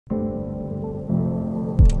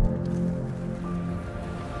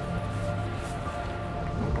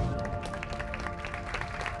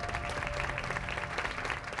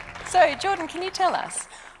So, Jordan, can you tell us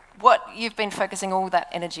what you've been focusing all that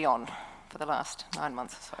energy on for the last 9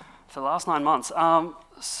 months or so? For the last 9 months,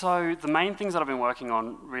 so the main things that I've been working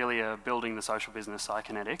on really are building the social business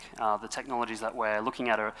Psykinetic. The technologies that we're looking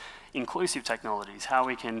at are inclusive technologies, how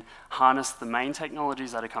we can harness the main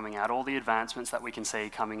technologies that are coming out, all the advancements that we can see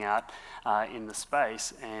coming out in the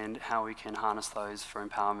space, and how we can harness those for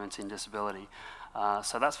empowerment in disability.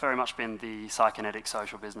 So that's very much been the Psykinetic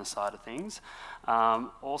social business side of things.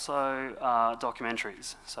 Also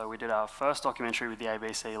documentaries. So we did our first documentary with the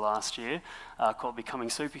ABC last year called Becoming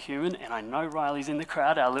Superhuman, and I know Riley's in the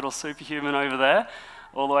crowd, our little superhuman over there,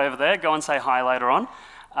 all the way over there. Go and say hi later on.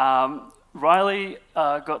 Riley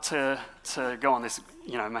got to go on this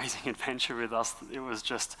amazing adventure with us. It was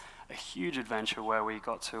just a huge adventure where we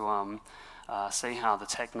got to see how the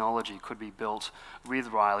technology could be built with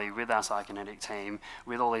Riley, with our Psykinetic team,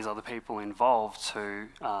 with all these other people involved to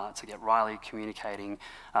get Riley communicating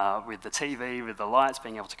with the TV, with the lights,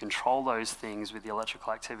 being able to control those things with the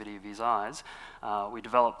electrical activity of his eyes. We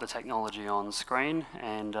developed the technology on screen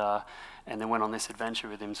and then went on this adventure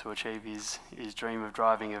with him to achieve his dream of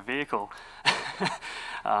driving a vehicle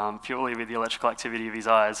purely with the electrical activity of his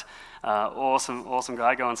eyes. Awesome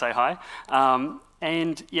guy, go and say hi.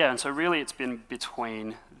 And so really it's been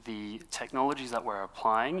between the technologies that we're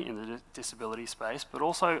applying in the disability space, but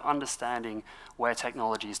also understanding where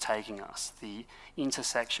technology is taking us, the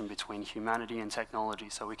intersection between humanity and technology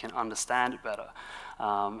so we can understand it better.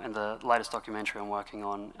 And the latest documentary I'm working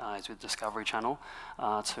on is with Discovery Channel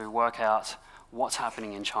to work out what's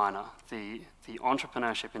happening in China, the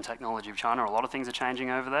entrepreneurship and technology of China. A lot of things are changing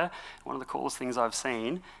over there. One of the coolest things I've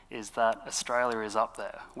seen is that Australia is up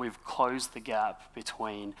there. We've closed the gap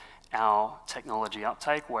between our technology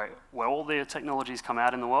uptake, where all the technologies come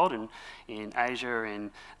out in the world, in Asia,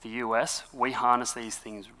 in the US, we harness these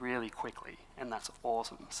things really quickly, and that's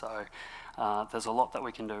awesome. So there's a lot that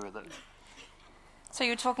we can do with it. So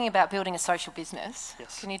you're talking about building a social business.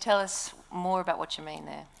 Yes. Can you tell us more about what you mean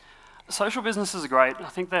there? Social businesses are great. I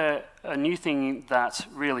think they're a new thing that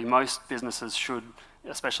really most businesses should,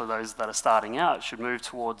 especially those that are starting out, should move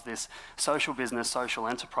towards this social business, social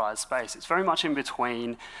enterprise space. It's very much in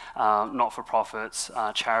between not-for-profits,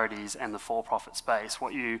 charities, and the for-profit space.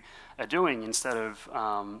 What you are doing instead of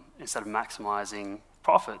maximising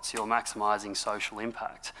profits, you're maximising social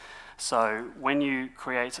impact. So when you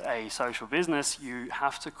create a social business, you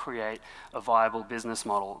have to create a viable business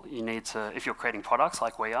model. You need to, if you're creating products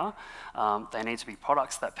like we are, they need to be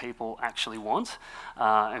products that people actually want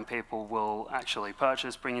and people will actually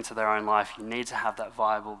purchase, bring into their own life. You need to have that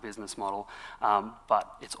viable business model,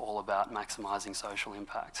 but it's all about maximising social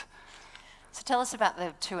impact. So tell us about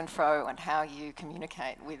the to and fro and how you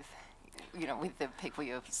communicate with the people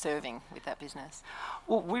you're serving with that business.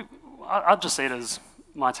 Well, I just see it as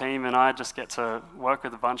my team and I just get to work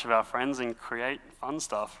with a bunch of our friends and create fun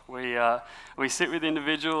stuff. We sit with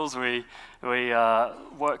individuals, we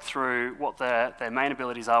work through what their main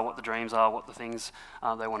abilities are, what the dreams are, what the things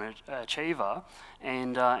they want to achieve are,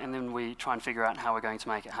 and then we try and figure out how we're going to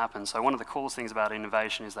make it happen. So one of the coolest things about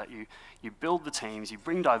innovation is that you build the teams, you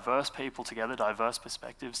bring diverse people together, diverse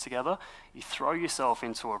perspectives together, you throw yourself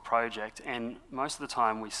into a project, and most of the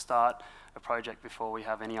time we start a project before we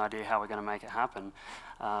have any idea how we're going to make it happen.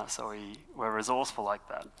 So we're resourceful like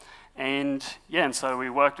that. And so we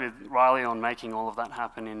worked with Riley on making all of that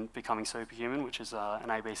happen in Becoming Superhuman, which is an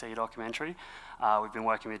ABC documentary. We've been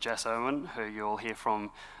working with Jess Owen, who you'll hear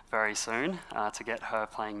from very soon, to get her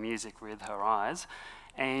playing music with her eyes.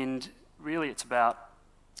 And really it's about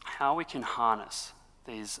how we can harness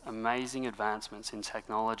these amazing advancements in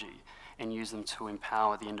technology and use them to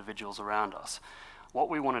empower the individuals around us. What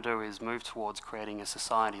we want to do is move towards creating a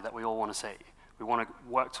society that we all want to see. We want to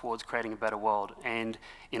work towards creating a better world. And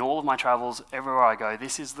in all of my travels, everywhere I go,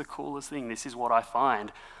 this is the coolest thing. This is what I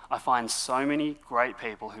find. I find so many great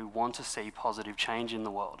people who want to see positive change in the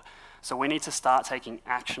world. So we need to start taking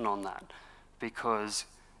action on that because,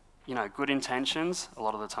 good intentions, a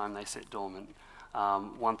lot of the time they sit dormant.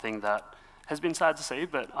 One thing that has been sad to see,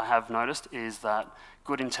 but I have noticed, is that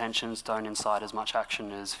good intentions don't incite as much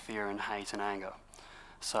action as fear and hate and anger.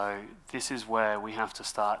 So this is where we have to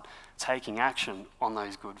start taking action on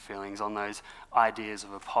those good feelings, on those ideas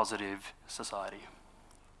of a positive society.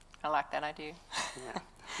 I like that idea. Yeah.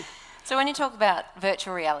 So when you talk about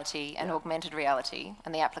virtual reality and augmented reality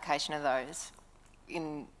and the application of those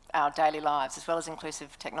in our daily lives as well as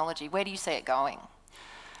inclusive technology, where do you see it going?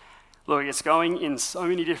 Look, it's going in so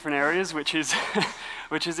many different areas, which is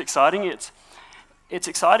exciting. It's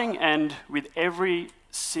exciting, and with every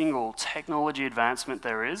single technology advancement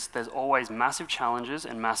there's always massive challenges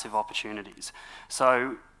and massive opportunities.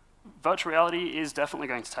 So virtual reality is definitely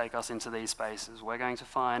going to take us into these spaces. We're going to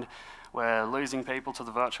find we're losing people to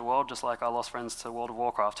the virtual world, just like I lost friends to World of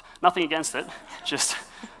Warcraft. Nothing against it, just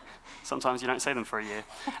sometimes you don't see them for a year.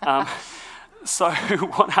 So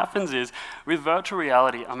what happens is, with virtual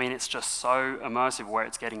reality, I mean, it's just so immersive where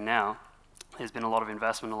it's getting now. There's been a lot of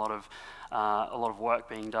investment, a lot of work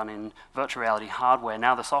being done in virtual reality hardware.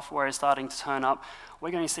 Now the software is starting to turn up.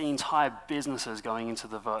 We're going to see entire businesses going into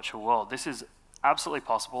the virtual world. This is absolutely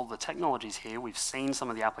possible. The technology's here. We've seen some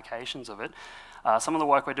of the applications of it. Some of the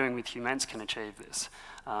work we're doing with Huments can achieve this.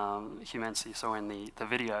 Huments you saw in the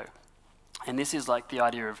video. And this is like the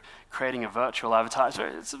idea of creating a virtual avatar.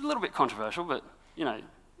 It's a little bit controversial, but you know,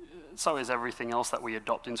 so is everything else that we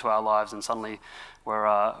adopt into our lives, and suddenly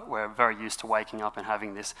we're very used to waking up and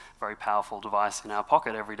having this very powerful device in our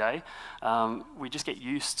pocket every day. We just get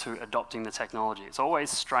used to adopting the technology. It's always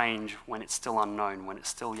strange when it's still unknown, when it's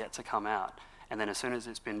still yet to come out. And then as soon as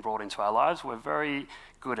it's been brought into our lives, we're very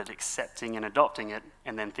good at accepting and adopting it,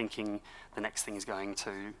 and then thinking the next thing is going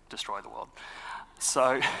to destroy the world.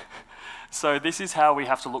 So this is how we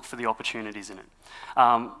have to look for the opportunities in it.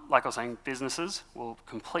 Like I was saying, businesses will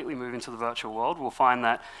completely move into the virtual world. We'll find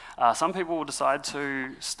that some people will decide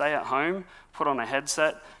to stay at home, put on a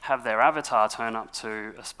headset, have their avatar turn up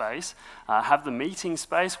to a space, have the meeting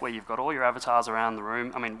space where you've got all your avatars around the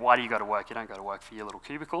room. I mean, why do you go to work? You don't go to work for your little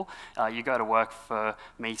cubicle. You go to work for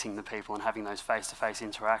meeting the people and having those face-to-face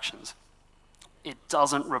interactions. It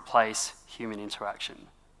doesn't replace human interaction,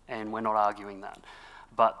 and we're not arguing that.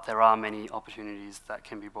 But there are many opportunities that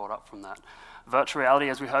can be brought up from that. Virtual reality,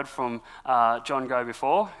 as we heard from John Go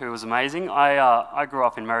before, who was amazing. I grew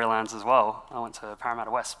up in Marylands as well. I went to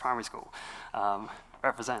Parramatta West Primary School.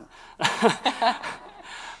 Represent.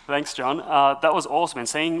 Thanks, John. That was awesome. And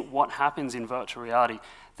seeing what happens in virtual reality,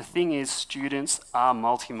 the thing is, students are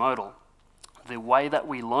multimodal. The way that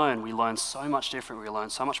we learn so much different, we learn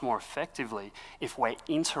so much more effectively if we're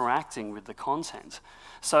interacting with the content.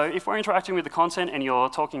 So if we're interacting with the content and you're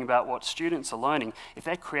talking about what students are learning, if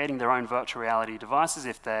they're creating their own virtual reality devices,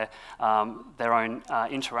 if they're their own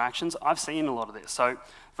interactions, I've seen a lot of this. So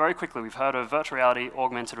very quickly, we've heard of virtual reality,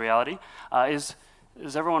 augmented reality. Is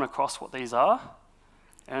everyone across what these are?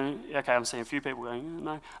 And, okay, I'm seeing a few people going,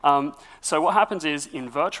 no. So what happens is, in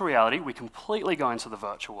virtual reality, we completely go into the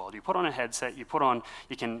virtual world. You put on a headset, you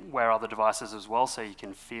can wear other devices as well, so you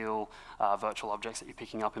can feel virtual objects that you're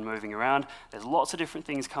picking up and moving around. There's lots of different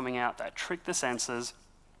things coming out that trick the senses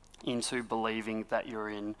into believing that you're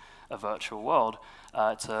in a virtual world.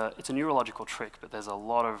 It's a neurological trick, but there's a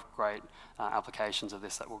lot of great applications of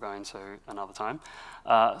this that we'll go into another time.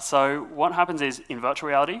 So what happens is, in virtual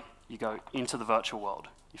reality, you go into the virtual world.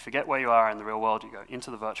 You forget where you are in the real world, you go into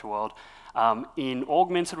the virtual world. In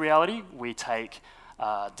augmented reality, we take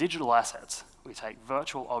digital assets, we take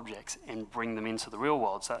virtual objects and bring them into the real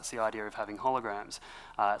world. So that's the idea of having holograms.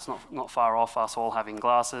 It's not far off us all having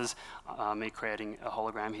glasses, me creating a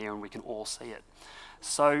hologram here, and we can all see it.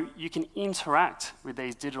 So you can interact with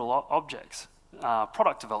these digital objects.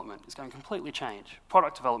 Product development is going to completely change.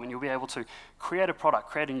 Product development, you'll be able to create a product,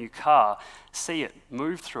 create a new car, see it,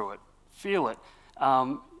 move through it, feel it,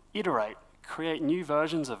 iterate, create new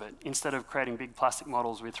versions of it, instead of creating big plastic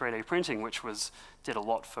models with 3D printing, which did a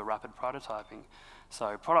lot for rapid prototyping.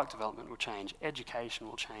 So product development will change, education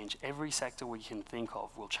will change, every sector we can think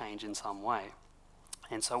of will change in some way.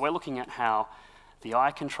 And so we're looking at how the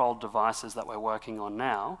eye-controlled devices that we're working on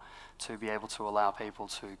now to be able to allow people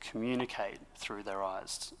to communicate through their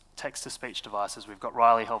eyes. Text-to-speech devices, we've got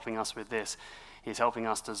Riley helping us with this. He's helping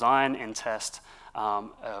us design and test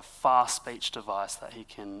a fast speech device that he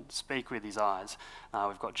can speak with his eyes.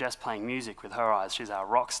 We've got Jess playing music with her eyes. She's our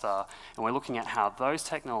rock star. And we're looking at how those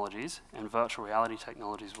technologies and virtual reality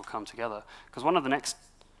technologies will come together. Because one of the next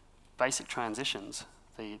basic transitions,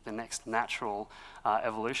 the next natural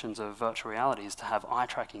evolutions of virtual reality, is to have eye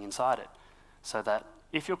tracking inside it. So that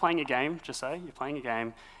if you're playing a game, just say you're playing a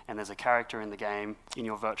game and there's a character in the game in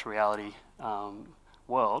your virtual reality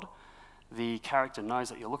world, the character knows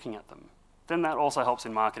that you're looking at them. Then that also helps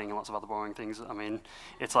in marketing and lots of other boring things. I mean,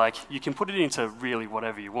 it's like you can put it into really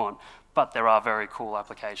whatever you want, but there are very cool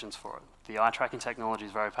applications for it. The eye tracking technology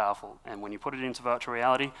is very powerful, and when you put it into virtual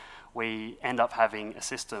reality, we end up having a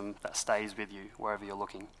system that stays with you wherever you're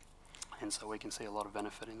looking. And so we can see a lot of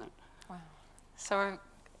benefit in that. Wow. So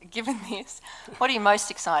given this, what are you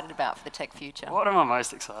most excited about for the tech future? What am I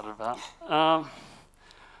most excited about?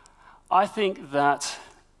 I think that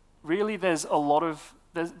really there is a lot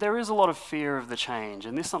of fear of the change,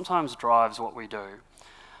 and this sometimes drives what we do.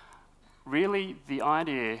 Really, the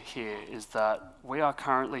idea here is that we are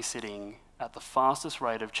currently sitting at the fastest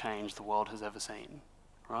rate of change the world has ever seen,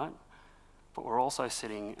 right? But we're also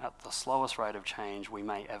sitting at the slowest rate of change we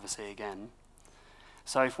may ever see again.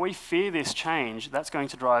 So if we fear this change, that's going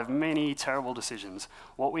to drive many terrible decisions.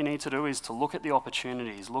 What we need to do is to look at the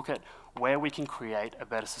opportunities, look at where we can create a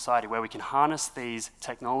better society, where we can harness these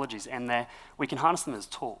technologies, and we can harness them as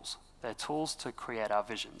tools. They're tools to create our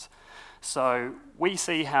visions. So we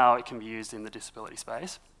see how it can be used in the disability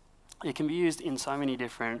space. It can be used in so many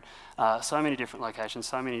different locations,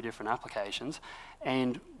 so many different applications.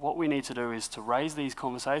 And what we need to do is to raise these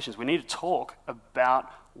conversations. We need to talk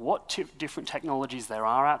about what different technologies there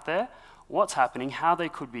are out there, what's happening, how they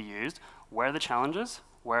could be used, where are the challenges,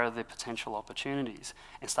 where are the potential opportunities,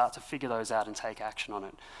 and start to figure those out and take action on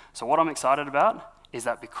it. So what I'm excited about is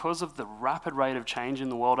that because of the rapid rate of change in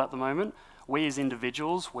the world at the moment, we as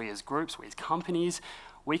individuals, we as groups, we as companies,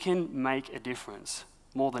 we can make a difference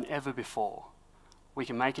more than ever before. We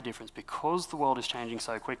can make a difference because the world is changing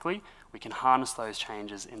so quickly. We can harness those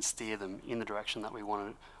changes and steer them in the direction that we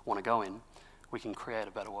want to go in. We can create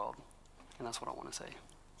a better world, and that's what I want to see.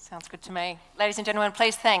 Sounds good to me. Ladies and gentlemen,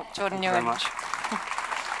 please thank Jordan Nguyen. Thank you very much.